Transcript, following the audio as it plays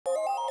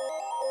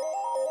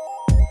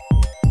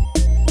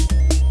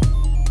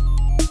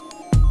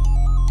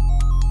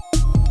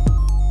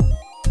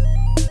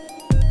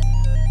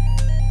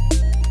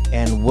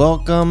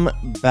Welcome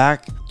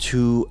back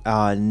to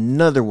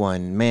another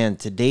one. Man,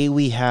 today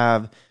we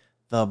have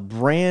the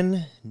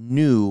brand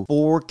new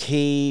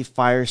 4K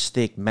Fire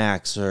Stick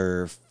Max,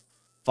 or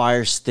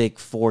Fire Stick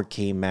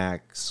 4K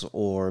Max,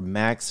 or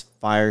Max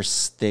Fire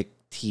Stick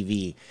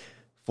TV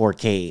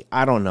 4K.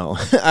 I don't know.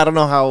 I don't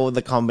know how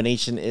the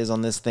combination is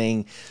on this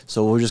thing,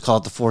 so we'll just call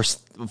it the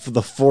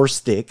four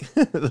stick.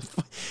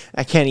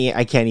 I can't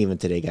even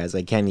today, guys.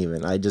 I can't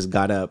even. I just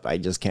got up. I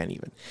just can't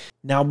even.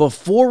 Now,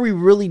 before we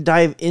really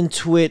dive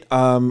into it,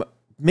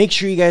 make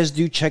sure you guys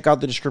do check out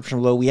the description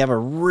below. We have a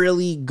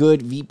really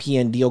good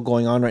VPN deal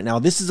going on right now.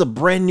 This is a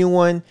brand new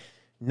one,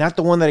 not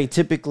the one that I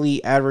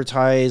typically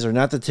advertise, or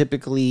not the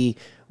typically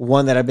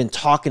one that I've been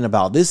talking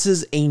about. This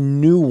is a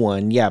new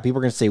one. Yeah, people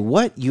are going to say,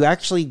 what? You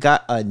actually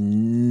got a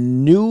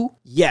new?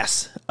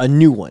 Yes, a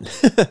new one.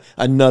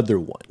 Another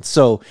one.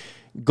 So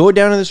go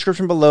down in the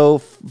description below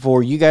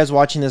for you guys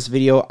watching this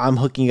video. I'm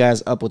hooking you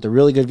guys up with a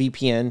really good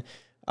VPN.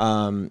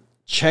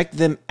 Check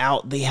them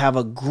out. They have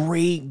a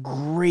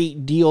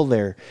great deal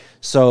there.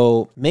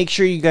 So make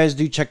sure you guys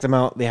do check them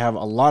out. They have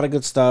a lot of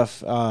good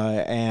stuff.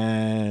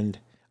 And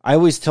I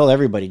always tell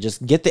everybody,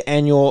 just get the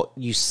annual.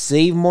 You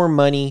save more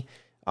money.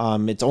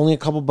 It's only a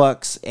couple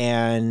bucks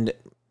and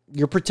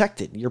you're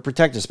protected. You're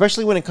protected,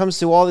 especially when it comes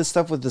to all this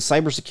stuff with the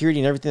cybersecurity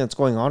and everything that's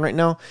going on right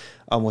now,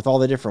 with all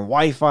the different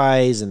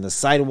Wi-Fis and the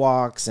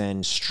sidewalks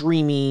and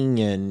streaming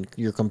and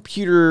your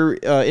computer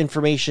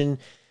information.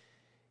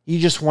 You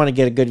just want to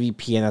get a good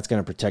VPN that's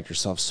going to protect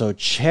yourself. So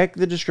check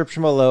the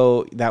description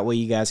below. That way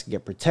you guys can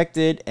get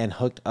protected and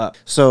hooked up.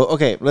 So,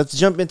 okay, let's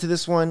jump into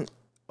this one.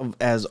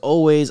 As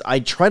always, I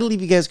try to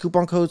leave you guys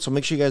coupon codes, so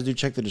make sure you guys do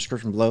check the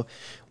description below.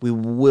 We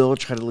will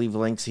try to leave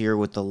links here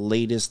with the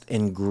latest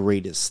and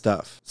greatest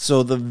stuff.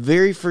 So the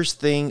very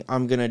first thing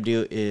I'm going to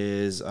do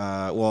is,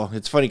 well,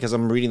 it's funny because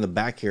I'm reading the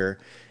back here,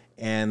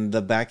 and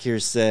the back here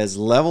says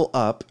level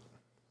up.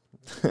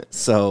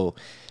 So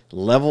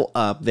level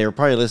up. They're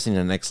probably listening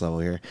to the next level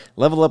here.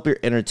 Level up your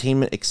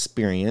entertainment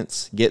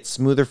experience. Get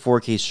smoother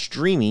 4K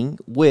streaming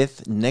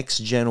with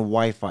next-gen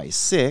Wi-Fi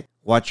 6.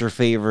 Watch your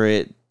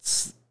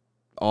favorites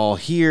all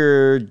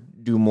here.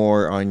 Do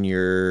more on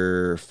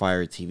your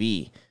Fire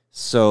TV.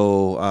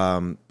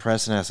 So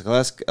press and ask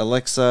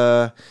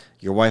Alexa,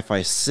 your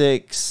Wi-Fi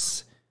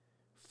 6,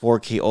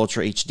 4K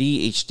Ultra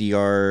HD,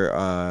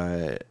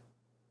 HDR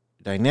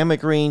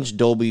dynamic range,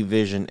 Dolby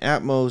Vision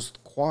Atmos,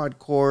 quad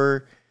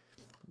core.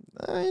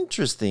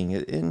 Interesting.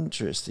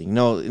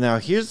 No, now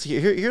here's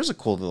a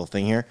cool little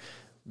thing here.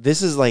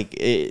 This is like,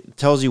 it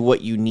tells you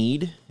what you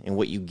need and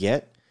what you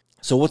get.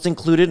 So what's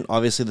included?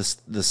 Obviously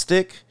the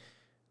stick,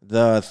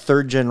 the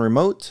 3rd gen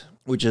remote,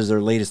 which is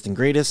their latest and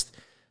greatest,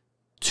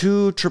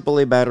 2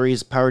 AAA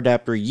batteries, power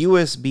adapter,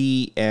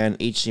 USB, and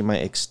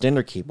HDMI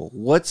extender cable.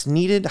 What's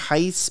needed?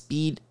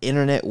 High-speed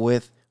internet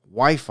with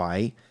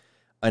Wi-Fi,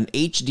 an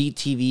HD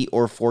TV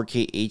or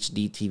 4K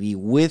HD TV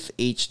with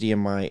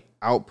HDMI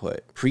output.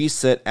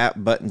 Preset app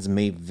buttons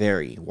may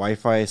vary.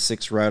 Wi-Fi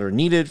 6 router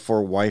needed for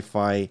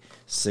Wi-Fi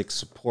 6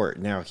 support.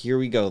 Now, here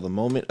we go. The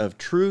moment of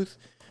truth.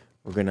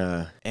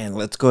 And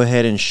let's go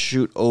ahead and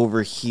shoot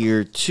over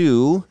here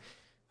to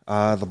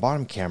the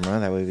bottom camera.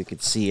 That way we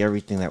could see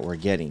everything that we're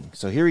getting.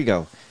 So here we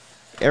go.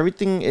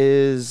 Everything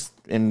is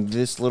in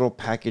this little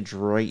package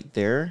right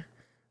there.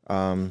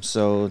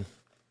 So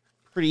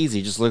pretty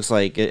easy. Just looks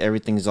like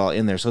everything's all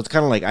in there. So it's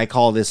kind of like, I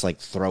call this like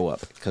throw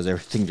up, because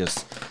everything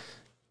just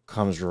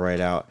comes right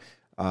out.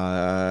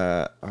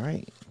 All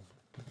right.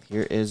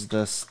 Here is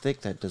the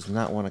stick that does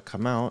not want to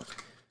come out.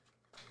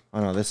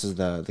 Oh no, this is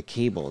the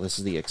cable. This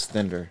is the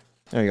extender.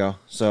 There you go.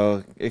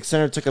 So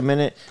extender took a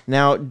minute.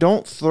 Now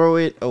don't throw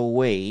it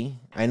away.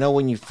 I know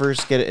when you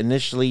first get it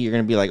initially, you're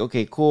gonna be like,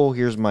 okay, cool.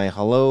 Here's my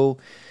hello.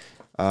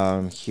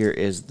 Here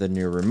is the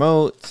new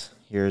remote.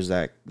 Here's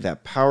that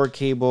power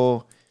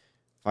cable,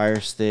 Fire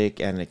Stick,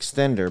 and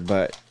extender.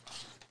 But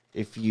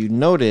if you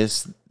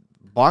notice,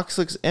 box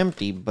looks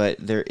empty, but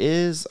there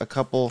is a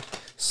couple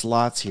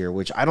slots here,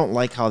 which I don't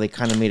like how they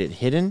kind of made it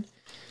hidden.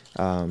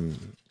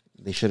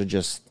 They should have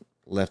just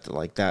left it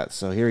like that.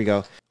 So here we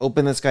go.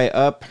 Open this guy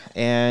up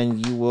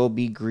and you will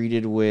be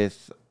greeted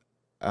with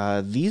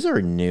these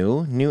are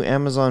new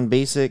Amazon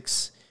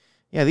Basics.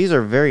 Yeah, these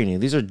are very new.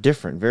 These are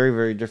different,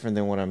 very different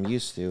than what I'm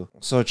used to.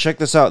 So check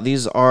this out.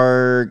 These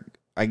are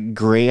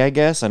gray, I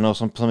guess. I know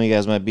some of you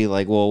guys might be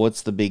like, well,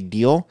 what's the big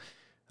deal?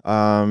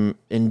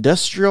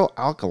 Industrial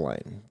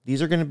alkaline.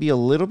 These are going to be a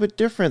little bit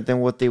different than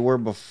what they were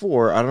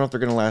before. I don't know if they're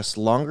going to last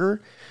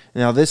longer.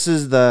 Now this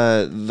is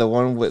the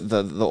one with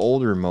the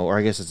old remote, or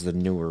I guess it's the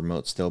newer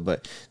remote still,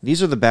 but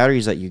these are the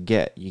batteries that you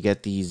get. You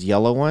get these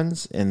yellow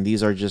ones, and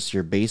these are just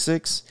your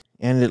basics.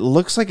 And it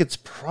looks like it's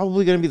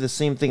probably going to be the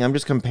same thing. I'm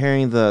just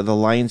comparing the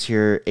lines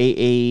here.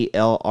 AALRO3,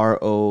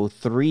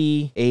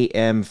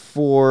 AM4,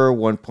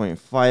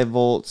 1.5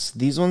 volts.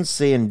 These ones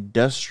say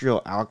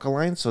industrial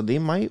alkaline, so they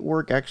might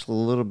work actually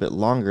a little bit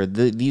longer.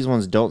 These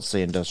ones don't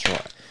say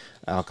industrial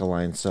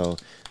alkaline, so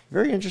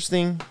very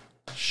interesting.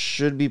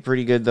 should be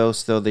pretty good though.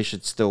 Still, they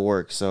should still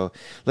work. So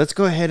let's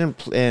go ahead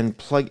and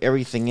plug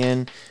everything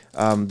in.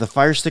 The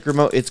Fire Stick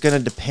remote, it's going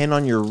to depend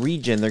on your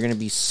region. They're going to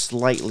be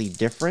slightly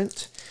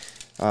different.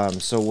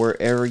 So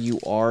wherever you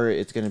are,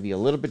 it's going to be a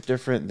little bit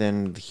different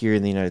than here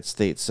in the United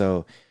States.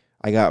 So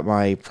I got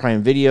my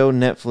Prime Video,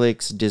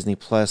 Netflix, Disney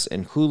Plus,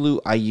 and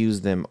Hulu. I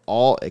use them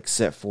all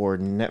except for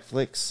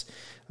Netflix.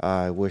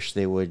 I wish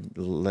they would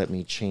let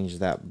me change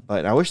that,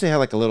 but I wish they had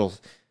like a little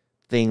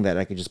thing that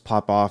I could just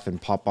pop off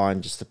and pop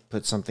on just to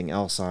put something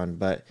else on,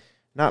 but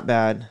not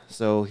bad.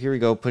 So here we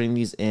go, putting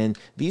these in.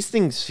 These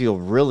things feel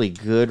really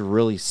good,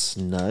 really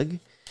snug.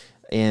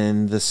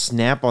 And the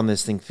snap on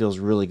this thing feels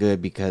really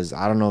good because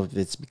I don't know if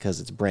it's because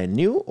it's brand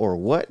new or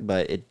what,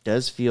 but it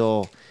does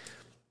feel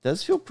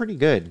pretty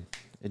good.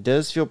 It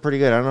does feel pretty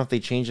good. I don't know if they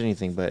changed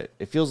anything, but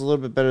it feels a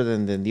little bit better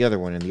than the other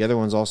one, and the other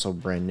one's also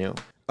brand new.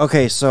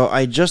 Okay, so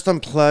I just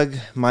unplugged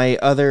my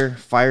other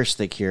Fire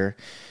Stick here,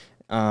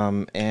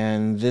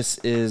 and this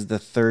is the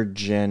 3rd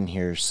gen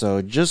here.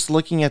 So just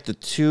looking at the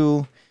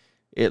two,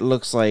 it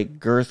looks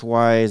like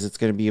girth-wise, it's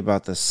going to be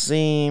about the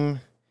same.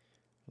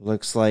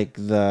 Looks like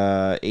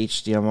the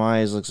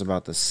HDMIs looks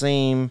about the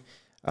same.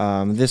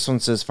 This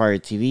one says Fire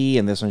TV,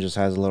 and this one just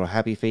has a little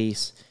happy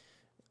face.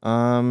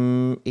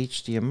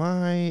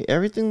 HDMI,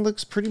 everything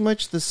looks pretty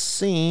much the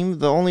same.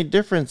 The only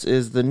difference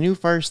is the new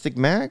Fire Stick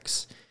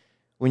Max.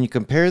 When you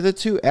compare the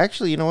two,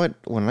 actually, you know what?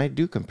 When I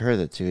do compare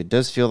the two, it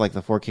does feel like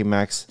the 4K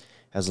Max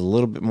has a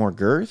little bit more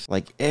girth,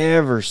 like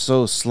ever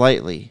so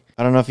slightly.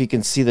 I don't know if you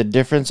can see the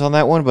difference on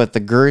that one, but the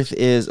girth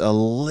is a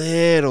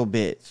little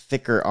bit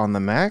thicker on the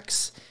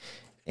Max.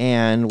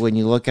 And when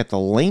you look at the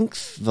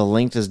length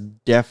is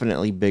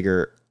definitely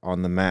bigger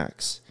on the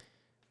Max.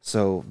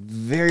 So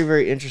very,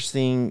 very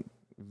interesting.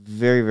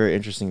 Very, very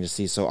interesting to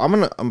see. So I'm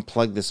going to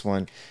unplug this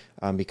one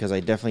because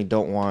I definitely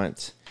don't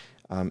want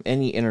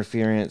any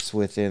interference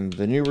within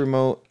the new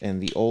remote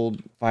and the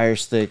old Fire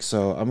Stick.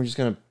 So I'm just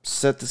going to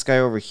set this guy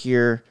over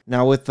here.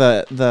 Now with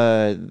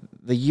the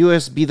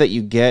USB that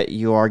you get,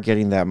 you are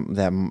getting that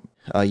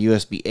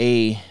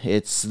USB-A.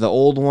 It's the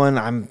old one.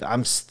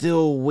 I'm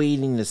still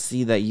waiting to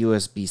see that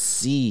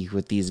USB-C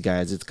with these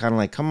guys. It's kind of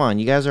like, come on,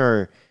 you guys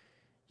are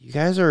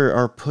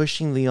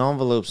pushing the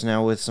envelopes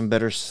now with some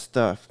better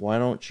stuff. Why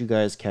don't you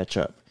guys catch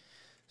up?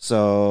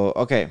 So,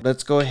 okay,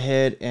 let's go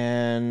ahead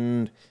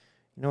and,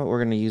 you know what, we're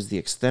going to use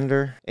the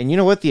extender. And you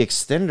know what, the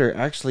extender,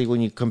 actually,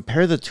 when you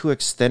compare the two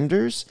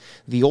extenders,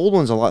 the old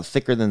one's a lot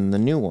thicker than the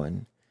new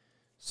one.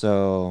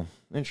 So,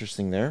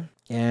 interesting there.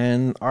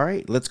 And, all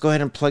right, let's go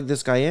ahead and plug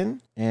this guy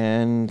in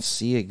and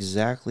see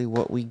exactly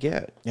what we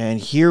get. And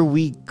here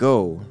we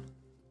go.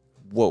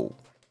 Whoa.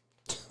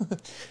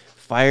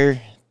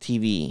 Fire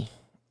TV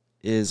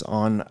is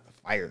on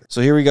fire.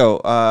 So here we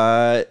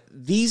go.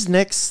 These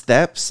next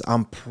steps,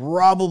 I'm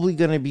probably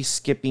going to be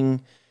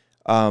skipping.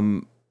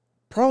 Most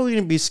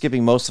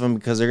of them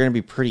because they're going to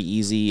be pretty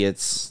easy.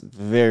 It's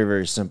very,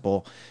 very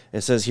simple.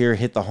 It says here,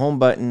 hit the home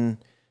button.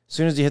 As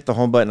soon as you hit the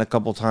home button a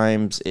couple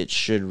times, it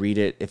should read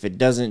it. If it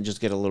doesn't,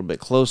 just get a little bit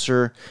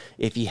closer.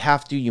 If you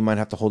have to, you might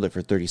have to hold it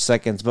for 30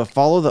 seconds, but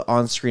follow the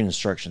on-screen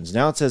instructions.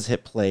 Now it says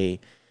hit play.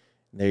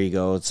 There you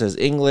go. It says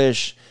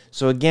English.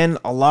 So again,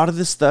 a lot of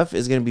this stuff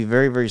is going to be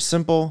very, very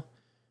simple.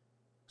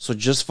 So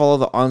just follow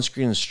the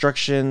on-screen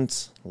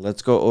instructions.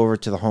 Let's go over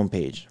to the home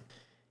page.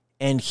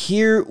 And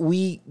here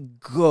we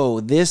go.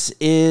 This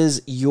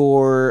is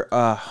your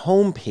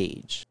home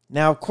page.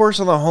 Now, of course,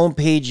 on the home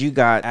page, you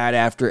got ad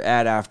after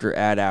ad after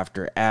ad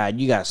after ad.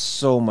 You got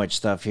so much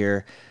stuff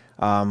here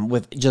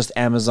with just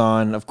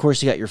Amazon. Of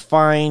course, you got your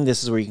Find.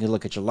 This is where you can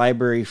look at your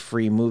library,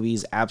 free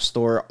movies, App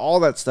Store,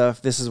 all that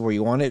stuff. This is where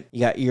you want it.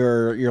 You got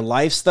your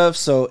live stuff.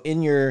 So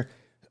in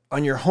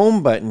on your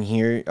home button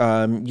here,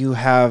 you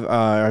have,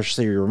 I should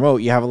say your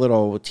remote, you have a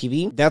little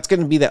TV. That's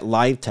going to be that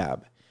live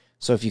tab.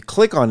 So if you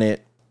click on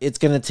it, it's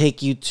going to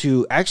take you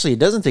to, actually, it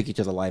doesn't take you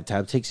to the live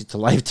tab, it takes you to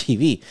live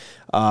TV,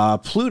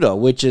 Pluto,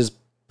 which is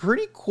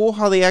pretty cool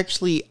how they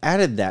actually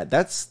added that.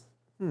 That's,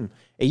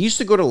 it used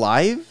to go to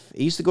live.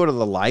 It used to go to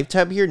the live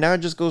tab here. Now it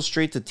just goes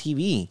straight to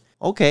TV.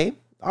 Okay.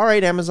 All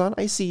right, Amazon.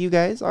 I see you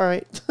guys. All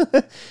right.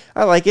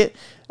 I like it.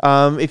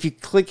 If you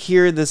click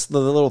here, the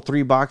little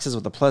 3 boxes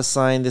with the plus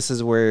sign, this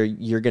is where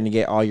you're going to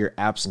get all your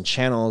apps and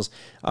channels.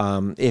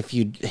 If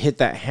you hit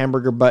that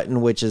hamburger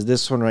button, which is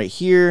this one right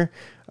here,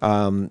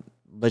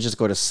 let's just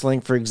go to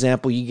Sling, for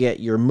example. You get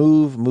your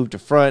move to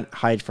front,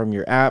 hide from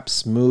your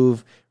apps,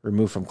 move,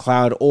 remove from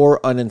cloud,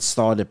 or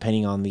uninstall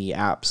depending on the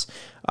apps.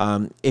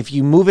 If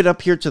you move it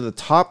up here to the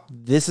top,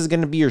 this is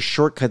going to be your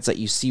shortcuts that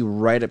you see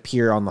right up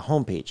here on the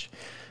homepage,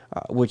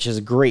 which is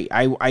great.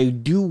 I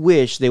do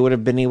wish they would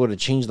have been able to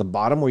change the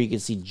bottom where you can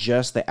see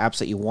just the apps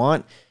that you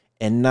want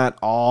and not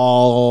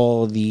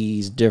all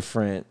these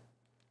different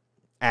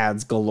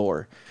ads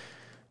galore.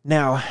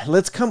 Now,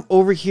 let's come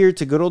over here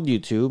to good old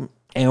YouTube.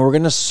 And we're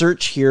going to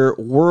search here,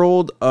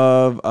 World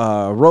of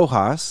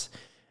Rohas.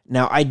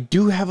 Now, I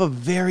do have a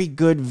very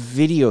good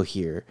video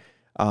here.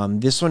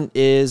 This one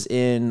is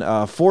in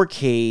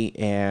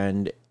 4K,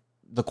 and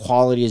the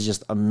quality is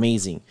just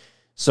amazing.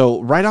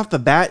 So right off the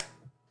bat,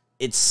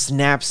 it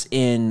snaps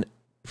in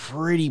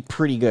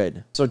pretty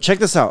good. So check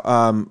this out.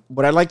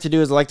 What I like to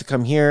do is I like to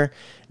come here.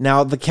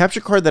 Now the capture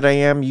card that I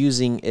am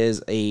using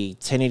is a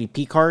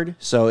 1080p card,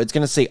 so it's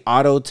gonna say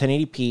auto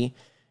 1080p.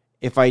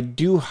 If I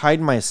do hide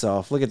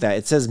myself, look at that,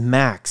 it says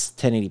max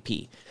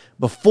 1080p.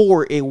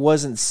 Before it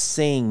wasn't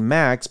saying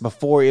max,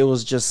 before it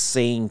was just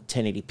saying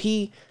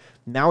 1080p.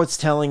 Now it's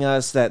telling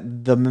us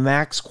that the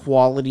max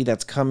quality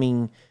that's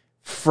coming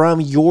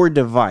from your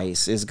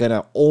device is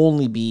gonna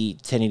only be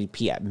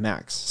 1080p at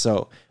max.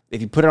 So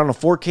if you put it on a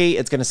 4K,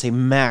 it's gonna say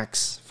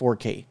max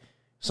 4K.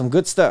 Some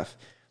good stuff.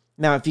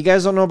 Now, if you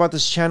guys don't know about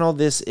this channel,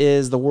 this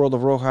is the World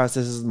of Rohas.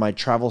 This is my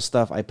travel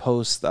stuff I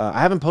post. I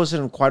haven't posted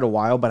in quite a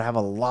while, but I have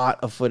a lot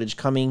of footage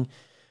coming,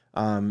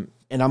 and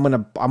I'm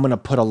gonna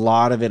put a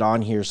lot of it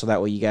on here so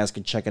that way you guys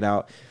can check it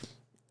out.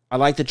 I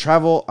like to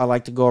travel. I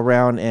like to go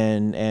around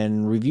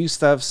and review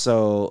stuff,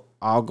 so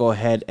I'll go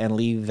ahead and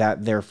leave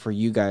that there for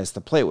you guys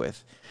to play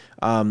with.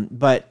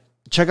 But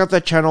check out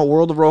that channel,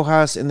 World of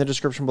Rohas, in the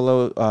description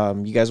below.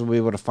 You guys will be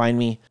able to find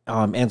me,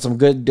 and some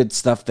good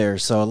stuff there.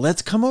 So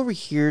let's come over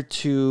here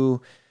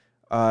to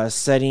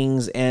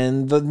settings,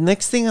 and the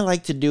next thing I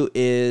like to do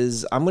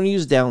is I'm going to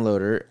use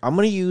downloader. I'm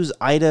going to use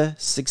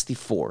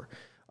IDA64.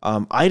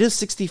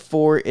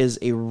 IDA64 is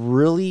a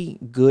really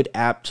good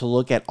app to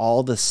look at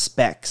all the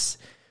specs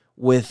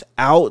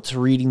without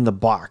reading the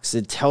box.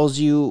 It tells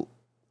you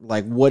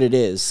like what it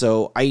is.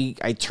 So I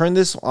turn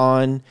this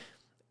on.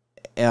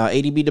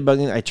 ADB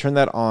debugging, I turn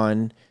that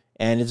on,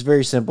 and it's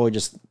very simple,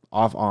 just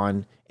off,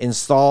 on.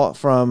 Install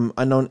from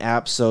unknown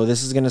apps, so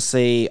this is going to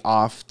say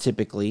off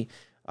typically.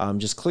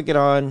 Just click it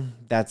on,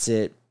 that's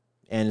it,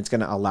 and it's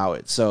going to allow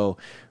it. So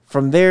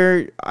from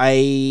there,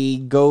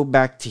 I go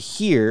back to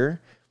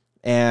here,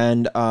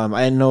 and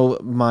I know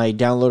my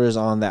downloader is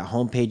on that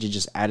home page. It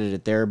just added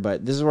it there,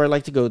 but this is where I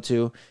like to go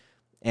to.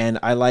 And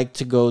I like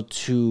to go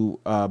to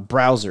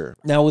browser.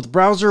 Now with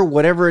browser,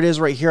 whatever it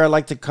is right here, I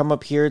like to come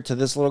up here to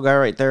this little guy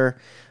right there.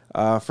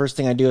 First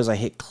thing I do is I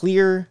hit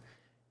clear.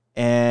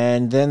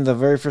 And then the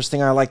very first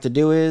thing I like to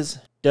do is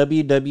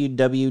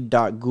www.google.com.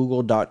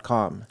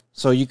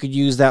 So you could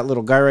use that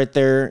little guy right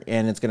there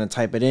and it's going to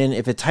type it in.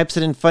 If it types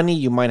it in funny,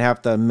 you might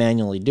have to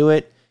manually do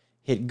it.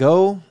 Hit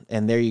go,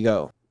 and there you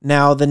go.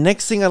 Now the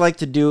next thing I like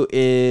to do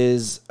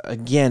is,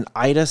 again,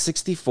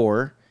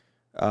 IDA64.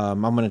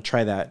 I'm going to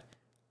try that.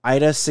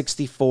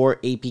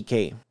 IDA64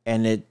 APK,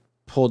 and it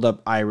pulled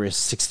up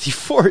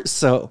Iris64.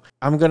 So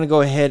I'm going to go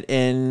ahead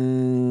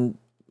and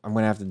I'm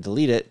going to have to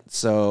delete it.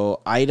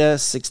 So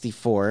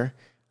IDA64.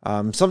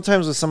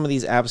 Sometimes with some of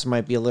these apps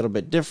might be a little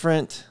bit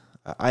different.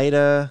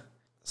 IDA64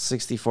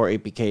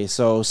 APK.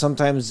 So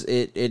sometimes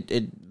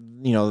it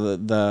you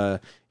know,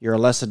 your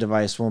Alexa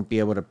device won't be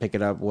able to pick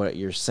it up what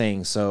you're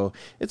saying. So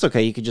it's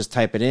okay. You could just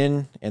type it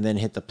in and then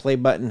hit the play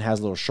button. It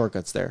has little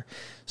shortcuts there.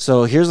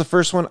 So here's the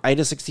first one,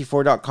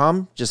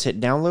 ida64.com. Just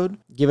hit download.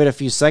 Give it a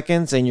few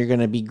seconds and you're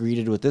going to be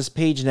greeted with this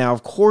page. Now,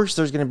 of course,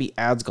 there's going to be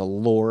ads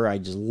galore. I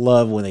just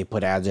love when they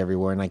put ads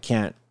everywhere and I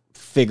can't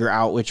figure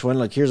out which one.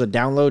 Look, here's a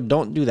download.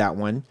 Don't do that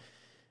one.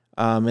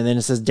 And then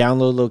it says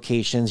download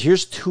locations.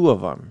 Here's two of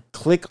them.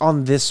 Click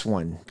on this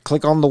one.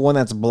 Click on the one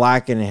that's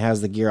black and it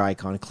has the gear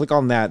icon. Click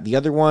on that. The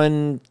other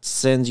one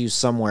sends you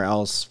somewhere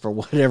else for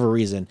whatever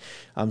reason.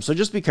 So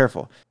just be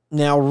careful.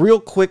 Now, real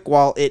quick,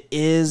 while it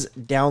is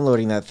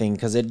downloading that thing,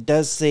 because it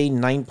does say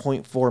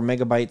 9.4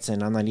 megabytes,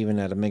 and I'm not even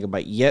at a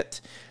megabyte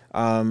yet,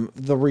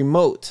 the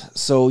remote.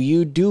 So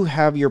you do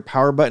have your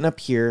power button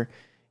up here.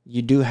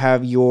 You do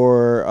have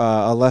your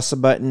Alexa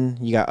button.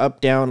 You got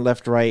up, down,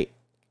 left, right,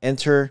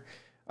 enter.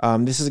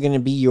 This is going to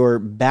be your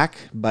back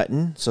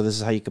button. So this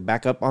is how you can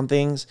back up on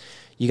things.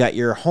 You got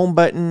your home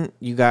button.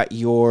 You got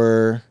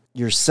your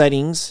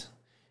settings.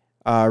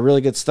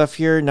 Really good stuff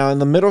here. Now in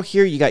the middle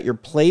here, you got your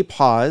play,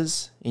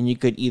 pause, and you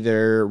could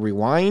either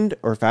rewind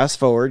or fast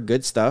forward.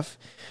 Good stuff.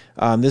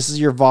 This is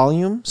your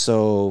volume.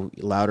 So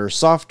louder,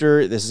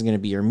 softer. This is going to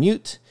be your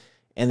mute.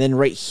 And then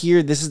right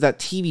here, this is that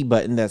TV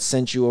button that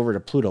sent you over to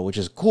Pluto, which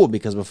is cool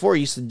because before it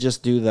used to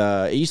just do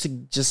it used to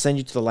just send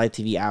you to the live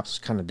TV apps. It's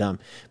kind of dumb.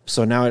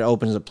 So now it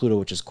opens up Pluto,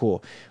 which is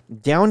cool.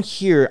 Down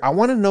here, I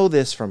want to know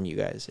this from you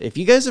guys. If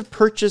you guys have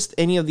purchased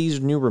any of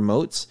these new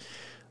remotes,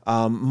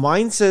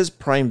 mine says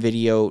Prime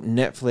Video,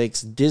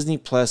 Netflix, Disney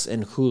Plus,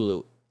 and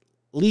Hulu.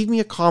 Leave me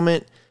a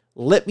comment.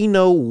 Let me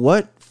know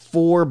what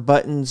 4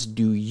 buttons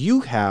do you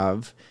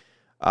have.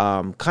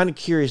 Kind of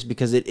curious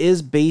because it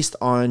is based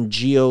on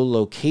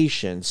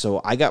geolocation.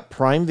 So I got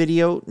Prime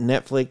Video,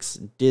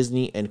 Netflix,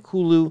 Disney, and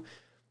Hulu.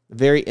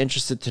 Very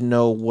interested to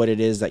know what it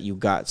is that you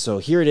got. So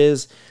here it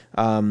is,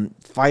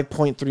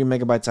 5.3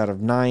 megabytes out of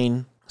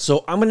 9.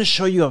 So I'm going to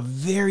show you a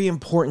very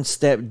important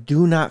step.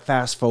 Do not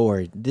fast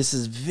forward. This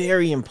is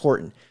very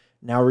important.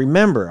 Now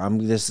remember,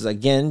 this is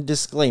again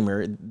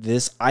disclaimer,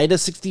 this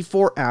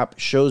IDA64 app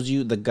shows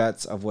you the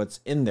guts of what's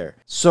in there.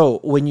 So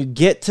when you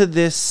get to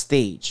this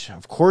stage,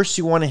 of course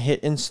you want to hit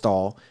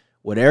install.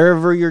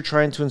 Whatever you're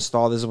trying to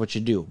install, this is what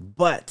you do.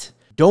 But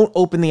don't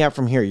open the app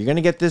from here. You're going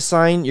to get this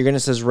sign. You're going to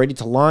says ready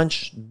to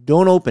launch.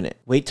 Don't open it.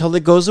 Wait till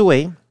it goes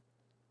away.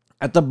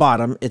 At the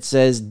bottom, it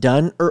says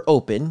done or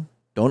open.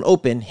 Don't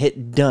open,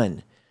 hit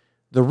done.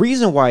 The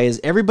reason why is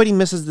everybody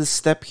misses this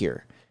step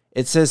here.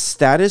 It says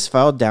status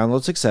file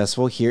download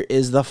successful. Here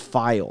is the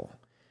file.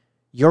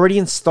 You already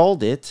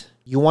installed it.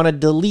 You want to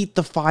delete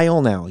the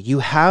file now. You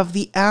have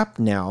the app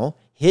now.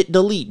 Hit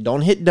delete.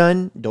 Don't hit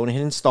done. Don't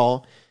hit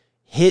install.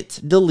 Hit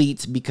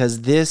delete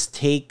because this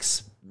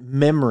takes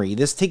memory.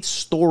 This takes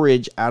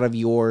storage out of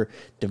your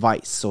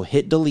device. So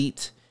hit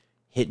delete,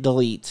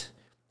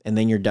 and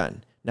then you're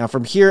done. Now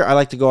from here, I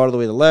like to go all the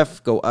way to the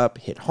left, go up,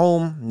 hit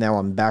home. Now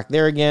I'm back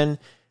there again.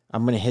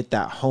 I'm going to hit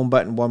that home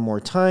button one more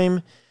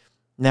time.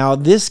 Now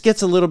this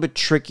gets a little bit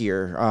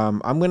trickier.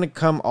 I'm going to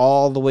come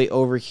all the way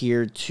over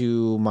here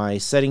to my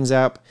settings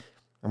app.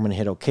 I'm going to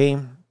hit OK.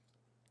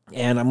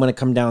 And I'm going to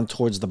come down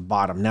towards the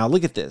bottom. Now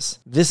look at this.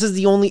 This is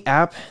the only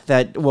app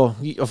that, well,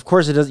 of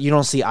course it does. You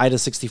don't see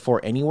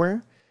AIDA64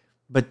 anywhere.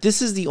 But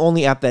this is the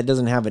only app that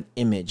doesn't have an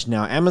image.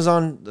 Now,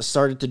 Amazon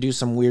started to do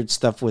some weird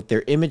stuff with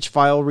their image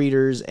file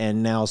readers,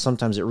 and now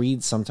sometimes it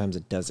reads, sometimes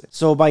it doesn't.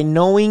 So by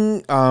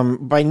knowing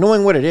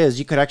what it is,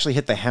 you could actually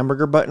hit the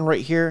hamburger button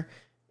right here.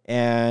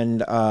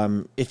 And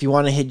if you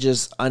want to hit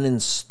just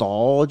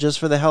uninstall just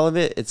for the hell of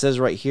it, it says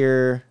right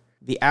here,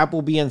 the app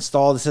will be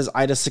installed. It says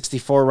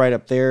AIDA64 right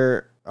up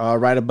there,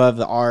 right above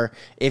the R.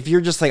 If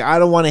you're just like, I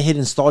don't want to hit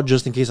install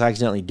just in case I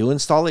accidentally do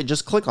install it,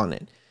 just click on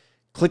it.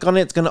 Click on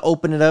it. It's going to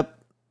open it up.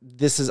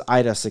 This is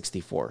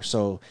AIDA64.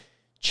 So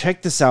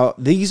check this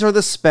out. These are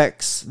the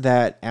specs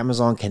that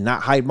Amazon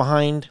cannot hide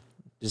behind.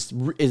 This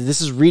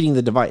is reading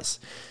the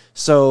device.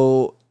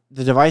 So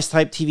the device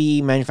type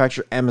TV,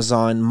 manufacturer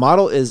Amazon,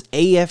 model is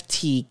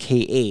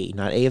AFTKA,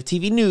 not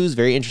AFTV News.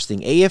 Very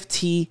interesting.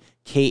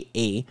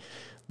 AFTKA.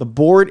 The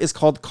board is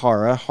called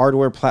Kara.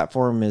 Hardware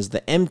platform is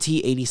the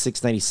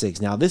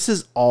MT8696. Now this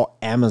is all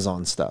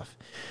Amazon stuff.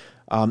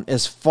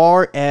 As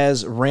far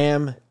as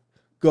RAM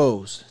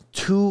goes,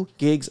 2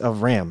 gigs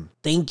of RAM.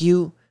 Thank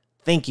you.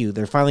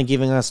 They're finally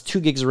giving us 2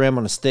 gigs of RAM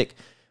on a stick,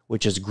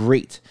 which is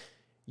great.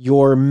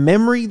 Your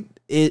memory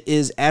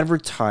is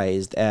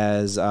advertised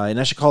as, and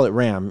I should call it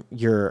RAM.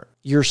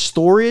 Your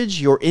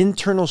storage, your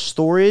internal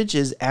storage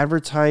is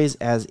advertised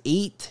as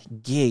 8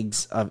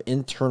 gigs of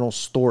internal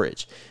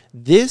storage.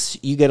 This,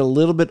 you get a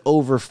little bit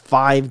over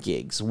 5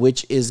 gigs,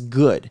 which is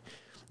good.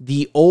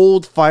 The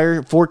old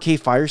 4K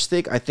Fire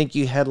Stick, I think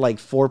you had like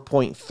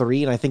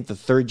 4.3, and I think the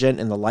 3rd gen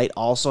and the Lite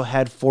also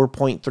had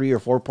 4.3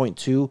 or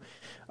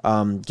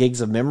 4.2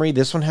 gigs of memory.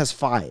 This one has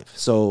 5,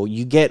 so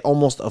you get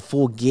almost a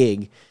full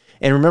gig.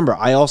 And remember,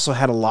 I also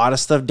had a lot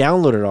of stuff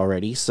downloaded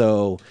already,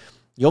 so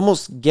you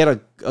almost get a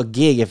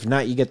gig. If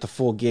not, you get the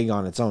full gig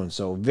on its own.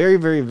 So very,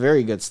 very,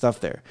 very good stuff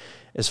there.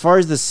 As far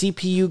as the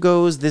CPU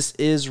goes, this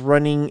is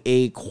running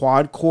a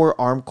quad-core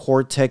ARM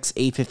Cortex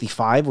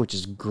A55, which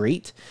is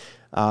great.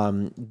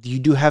 You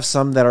do have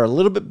some that are a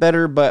little bit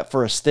better, but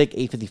for a stick,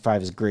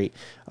 A55 is great.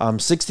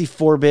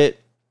 64-bit,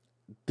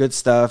 good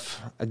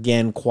stuff.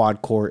 Again,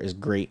 quad core is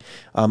great.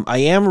 I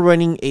am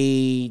running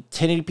a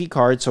 1080p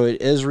card, so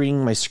it is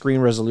reading my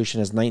screen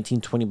resolution as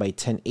 1920 by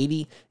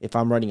 1080. If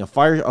I'm running a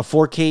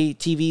 4K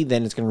TV,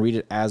 then it's going to read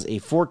it as a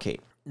 4K.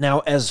 Now,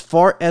 as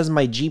far as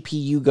my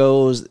GPU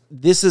goes,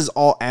 this is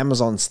all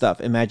Amazon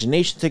stuff.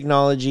 Imagination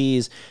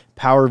Technologies,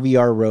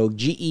 PowerVR Rogue,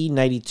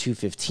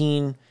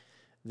 GE9215.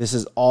 This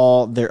is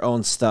all their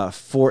own stuff.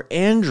 For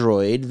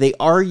Android, they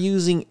are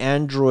using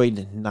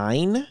Android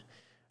 9.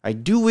 I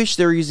do wish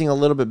they were using a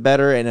little bit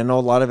better, and I know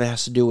a lot of it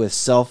has to do with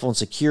cell phone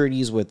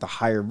securities with the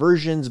higher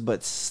versions,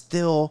 but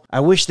still,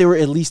 I wish they were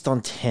at least on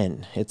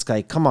 10. It's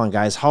like, come on,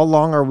 guys, how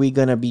long are we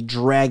going to be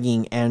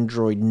dragging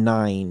Android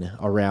 9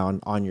 around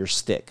on your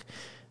stick?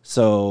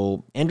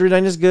 So Android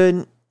 9 is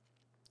good.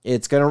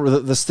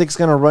 The stick's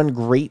going to run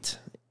great.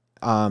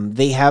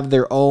 They have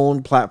their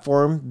own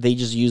platform. They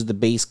just use the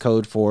base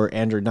code for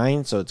Android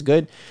 9, so it's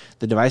good.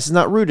 The device is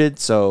not rooted,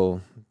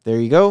 so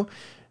there you go.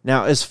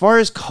 Now, as far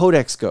as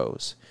codecs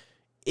goes,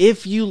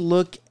 if you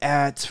look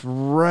at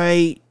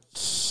right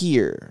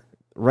here,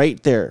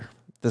 right there,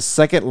 the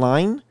second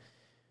line,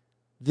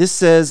 this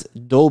says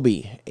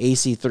Dolby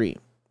AC3.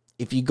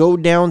 If you go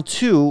down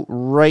to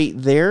right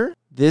there,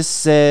 this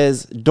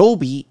says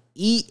Dolby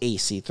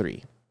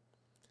EAC3.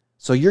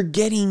 So you're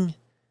getting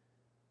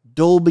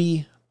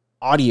Dolby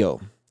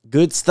audio.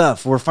 Good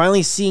stuff. We're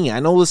finally seeing it. I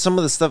know with some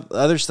of the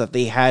other stuff,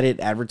 they had it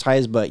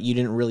advertised, but you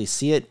didn't really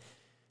see it.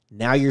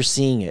 Now you're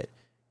seeing it.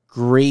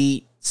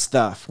 Great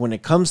stuff. When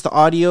it comes to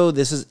audio,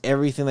 this is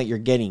everything that you're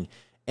getting.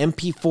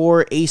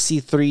 MP4,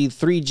 AC3,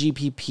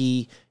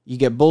 3GPP. You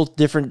get both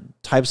different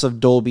types of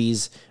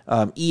Dolbys.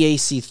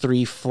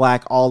 EAC3,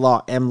 FLAC,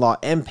 ALLAW,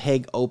 MLAW,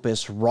 MPEG,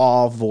 Opus,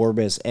 RAW,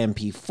 Vorbis,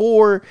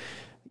 MP4.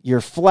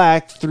 Your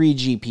FLAC,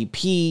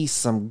 3GPP.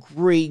 Some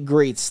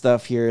great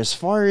stuff here. As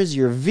far as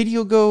your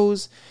video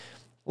goes,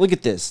 look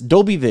at this.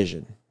 Dolby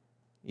Vision.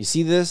 You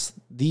see this?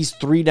 These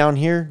 3 down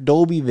here,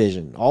 Dolby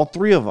Vision. All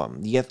 3 of them.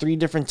 You get 3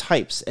 different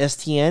types.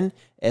 STN,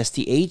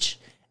 STH,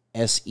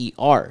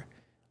 SER.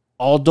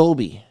 All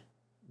Dolby.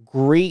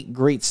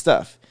 Great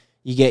stuff.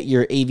 You get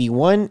your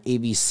AV1,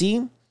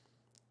 AVC,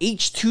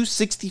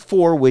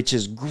 H.264, which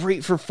is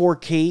great for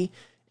 4K.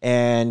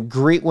 and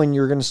great when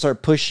you're going to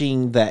start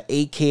pushing the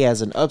 8K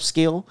as an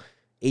upscale.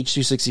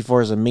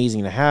 H.264 is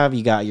amazing to have.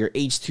 You got your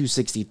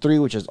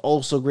H.263, which is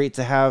also great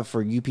to have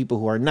for you people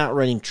who are not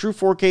running true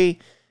 4K.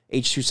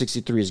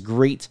 H.263 is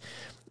great.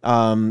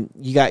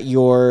 You got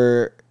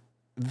your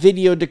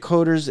video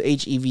decoders,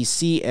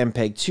 HEVC,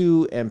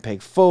 MPEG-2,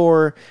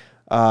 MPEG-4,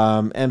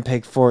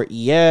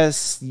 MPEG-4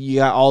 ES. You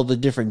got all the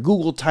different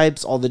Google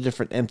types, all the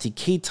different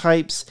MTK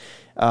types,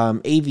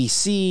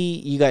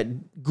 AVC. You got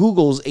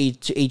Google's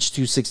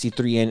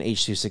H.263 and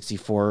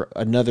H.264,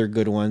 another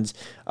good ones.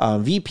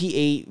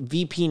 VP8,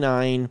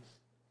 VP9.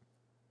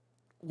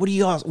 What do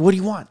you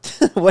want?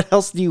 What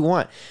else do you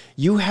want?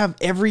 You have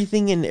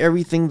everything and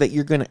everything that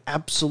you're going to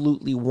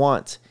absolutely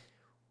want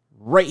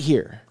right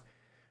here,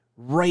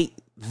 right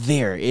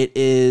there. It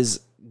is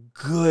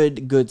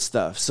good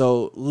stuff.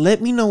 So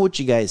let me know what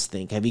you guys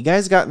think. Have you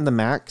guys gotten the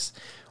Max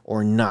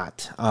or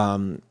not?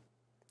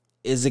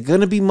 Is it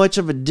going to be much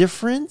of a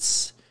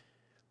difference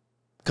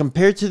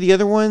compared to the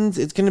other ones?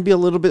 It's going to be a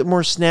little bit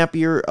more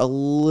snappier, a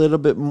little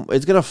bit.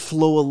 It's going to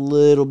flow a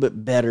little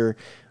bit better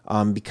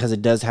because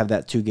it does have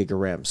that 2 gig of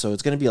RAM. So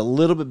it's going to be a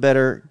little bit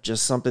better.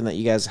 Just something that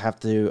you guys have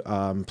to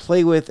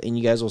play with, and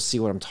you guys will see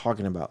what I'm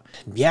talking about.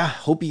 Yeah,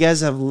 hope you guys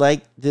have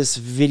liked this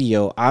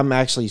video. I'm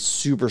actually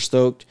super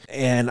stoked,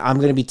 and I'm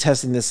going to be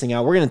testing this thing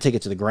out. We're going to take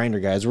it to the grinder,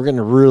 guys. We're going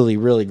to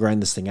really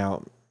grind this thing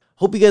out.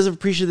 Hope you guys have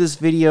appreciated this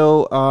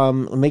video.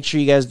 Make sure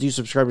you guys do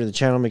subscribe to the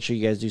channel. Make sure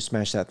you guys do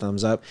smash that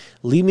thumbs up.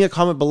 Leave me a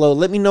comment below.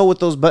 Let me know what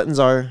those buttons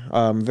are.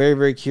 I'm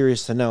very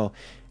curious to know.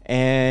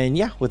 And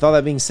yeah, with all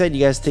that being said,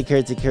 you guys take care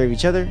of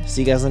each other.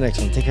 See you guys in the next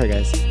one. Take care,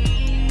 guys.